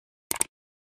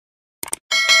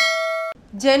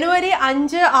ജനുവരി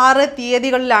 5-6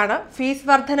 തീയതികളിലാണ് fees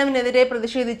വർധനവിനെതിരെ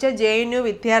പ്രതിഷേധിച്ച JNU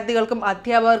വിദ്യാർത്ഥികൾക്കും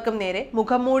അധ്യാപകർക്കും നേരെ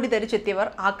മുഖംമൂടി ധരിച്ചെത്തിയവർ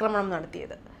ആക്രമണം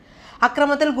നടത്തിയത്.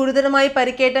 അക്രമത്തിൽ ഗുരുതരമായി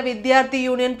പരിക്കേറ്റ വിദ്യാർത്ഥി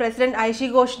യൂണിയൻ പ്രസിഡന്റ് ഐഷി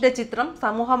ഘോഷിന്റെ ചിത്രം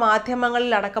സമൂഹ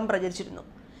മാധ്യമങ്ങളിലടക്കം പ്രചരിച്ചിരുന്നു.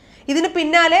 ഇതിനു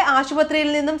പിന്നാലെ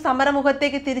ആശുപത്രിയിൽ നിന്നും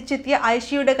സമരമുഖത്തേക്ക് തിരിച്ചെത്തിയ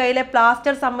ഐഷിയുടെ കയ്യിലെ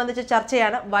പ്ലാസ്റ്റർ സംബന്ധിച്ച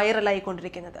ചർച്ചയാണ്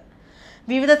വൈറലായിക്കൊണ്ടിരിക്കുന്നത്.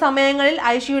 വിവിധ സമയങ്ങളിൽ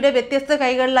ഐഷിയുടെ വ്യത്യസ്ത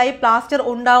കൈകളിലായി പ്ലാസ്റ്റർ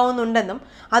ഉണ്ടാവുന്നുണ്ടെന്നും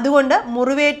അതുകൊണ്ട്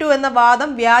മുറിവേറ്റു എന്ന വാദം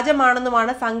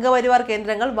വ്യാജമാണെന്നുമാണ് സംഘപരിവാർ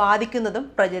കേന്ദ്രങ്ങൾ വാദിക്കുന്നതും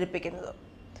പ്രചരിപ്പിക്കുന്നതും.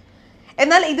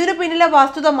 എന്നാൽ ഇതിനു പിന്നിലെ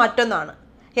വസ്തുത മറ്റൊന്നാണ്.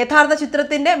 യഥാർത്ഥ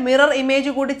ചിത്രത്തിന്റെ മിറർ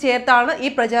ഇമേജ് കൂടി ചേർത്താണ് ഈ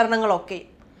പ്രചാരണങ്ങളൊക്കെ.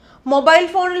 മൊബൈൽ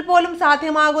ഫോണിൽ പോലും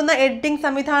സാധ്യമാകുന്ന എഡിറ്റിംഗ്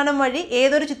സംവിധാനം വഴി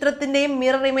ഏതൊരു ചിത്രത്തിന്റെയും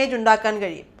മിറർ ഇമേജ് ഉണ്ടാക്കാൻ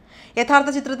കഴിയും. യഥാർത്ഥ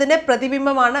ചിത്രത്തിന്റെ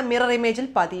പ്രതിബിംബമാണ് മിറർ ഇമേജിൽ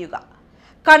പതിയുക.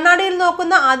 കണ്ണാടിയിൽ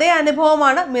നോക്കുന്ന അതേ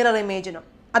അനുഭവമാണ് മിറർ ഇമേജിനും.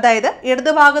 അതായത്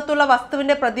ഇടതുഭാഗത്തുള്ള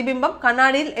വസ്തുവിന്റെ പ്രതിബിംബം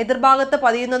കണ്ണാടിയിൽ എതിർഭാഗത്ത്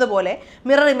പതിയുന്നത് പോലെ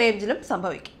മിറർ ഇമേജിലും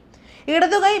സംഭവിക്കും.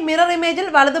 ഇടതുകൈ മിറർ ഇമേജിൽ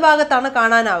വലതുഭാഗത്താണ്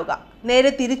കാണാനാവുക.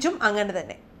 നേരെ തിരിച്ചും അങ്ങനെ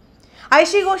തന്നെ.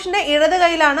 ഐഷി ഘോഷിന്റെ ഇടത്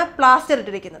കൈയിലാണ് പ്ലാസ്റ്റർ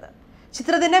ഇട്ടിരിക്കുന്നത്.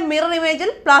 ചിത്രത്തിന്റെ മിറർ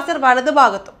ഇമേജിൽ പ്ലാസ്റ്റർ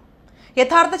വലതുഭാഗത്തും.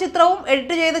 യഥാർത്ഥ ചിത്രവും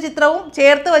എഡിറ്റ് ചെയ്ത ചിത്രവും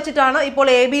ചേർത്ത് വച്ചിട്ടാണ് ഇപ്പോൾ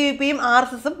ABVPയും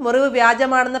RSSും മുറിവ്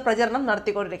വ്യാജമാണെന്ന പ്രചരണം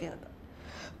നടത്തിക്കൊണ്ടിരിക്കുന്നത്.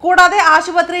 കൂടാതെ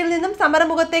ആശുപത്രിയിൽ നിന്നും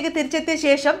സമരമുഖത്തേക്ക് തിരിച്ചെത്തിയ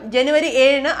ശേഷം ജനുവരി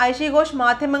 7-ന് ഐഷി ഘോഷ്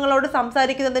മാധ്യമങ്ങളോട്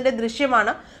സംസാരിക്കുന്നതിന്റെ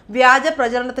ദൃശ്യമാണ് വ്യാജ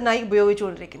പ്രചരണത്തിനായി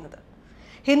ഉപയോഗിച്ചുകൊണ്ടിരിക്കുന്നത്.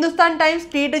 ഹിന്ദുസ്ഥാൻ ടൈംസ്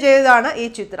ട്വീറ്റ് ചെയ്തതാണ് ഈ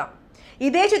ചിത്രം.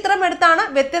 ഇതേ ചിത്രം എടുത്താണ്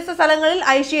വ്യത്യസ്ത സ്ഥലങ്ങളിൽ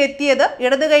ഐഷി എത്തിയത്.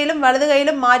 ഇടത് കൈയിലും വലത്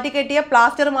കൈയിലും മാറ്റിക്കെട്ടിയ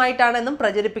പ്ലാസ്റ്ററുമായിട്ടാണെന്നും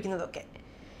പ്രചരിപ്പിക്കുന്നതൊക്കെ.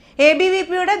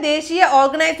 ABVPയുടെ ദേശീയ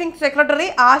ഓർഗനൈസിംഗ് സെക്രട്ടറി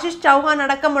ആശിഷ് ചൗഹാൻ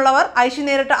അടക്കമുള്ളവർ ഐഷി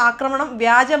നേരിട്ട ആക്രമണം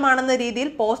വ്യാജമാണെന്ന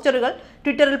രീതിയിൽ പോസ്റ്ററുകൾ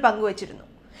ട്വിറ്ററിൽ പങ്കുവച്ചിരുന്നു.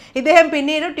 ഇദ്ദേഹം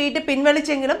പിന്നീട് ട്വീറ്റ്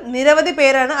പിൻവലിച്ചെങ്കിലും നിരവധി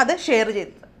പേരാണ് അത് ഷെയർ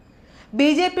ചെയ്തത്.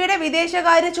 BJPയുടെ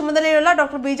വിദേശകാര്യ ചുമതലയുള്ള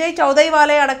ഡോക്ടർ വിജയ്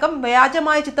ചൗദൈവാലയെ അടക്കം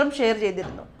വ്യാജമായ ചിത്രം ഷെയർ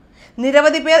ചെയ്തിരുന്നു.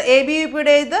 നിരവധി പേർ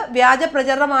ABVPയുടേത് വ്യാജ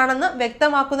പ്രചരണമാണെന്ന്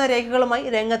വ്യക്തമാക്കുന്ന രേഖകളുമായി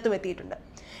രംഗത്തും എത്തിയിട്ടുണ്ട്.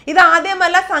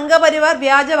 ഇതാദ്യമല്ല സംഘപരിവാർ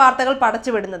വ്യാജ വാർത്തകൾ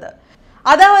പടച്ചുവിടുന്നത്.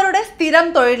 അത് അവരുടെ സ്ഥിരം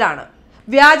തൊഴിലാണ്.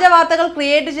 വ്യാജ വാർത്തകൾ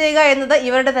ക്രിയേറ്റ് ചെയ്യുക എന്നത്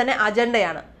ഇവരുടെ തന്നെ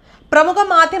അജണ്ടയാണ്. പ്രമുഖ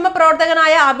മാധ്യമ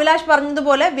പ്രവർത്തകനായ അഭിലാഷ്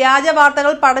പറഞ്ഞതുപോലെ വ്യാജ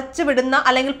വാർത്തകൾ പടച്ചുവിടുന്ന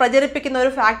അല്ലെങ്കിൽ പ്രചരിപ്പിക്കുന്ന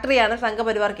ഒരു ഫാക്ടറിയാണ്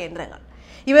സംഘപരിവാർ കേന്ദ്രങ്ങൾ.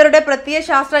 ഇവരുടെ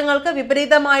പ്രത്യയശാസ്ത്രങ്ങൾക്ക്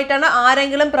വിപരീതമായിട്ടാണ്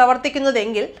ആരെങ്കിലും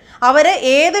പ്രവർത്തിക്കുന്നതെങ്കിൽ അവരെ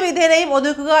ഏത് വിധേനയും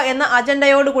ഒതുക്കുക എന്ന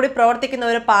അജണ്ടയോടുകൂടി പ്രവർത്തിക്കുന്ന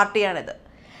ഒരു പാർട്ടിയാണിത്.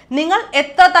 നിങ്ങൾ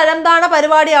എത്ര തരംതാണ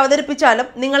പരിപാടി അവതരിപ്പിച്ചാലും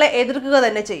നിങ്ങളെ എതിർക്കുക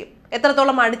തന്നെ ചെയ്യും,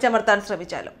 എത്രത്തോളം അടിച്ചമർത്താൻ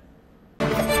ശ്രമിച്ചാലും.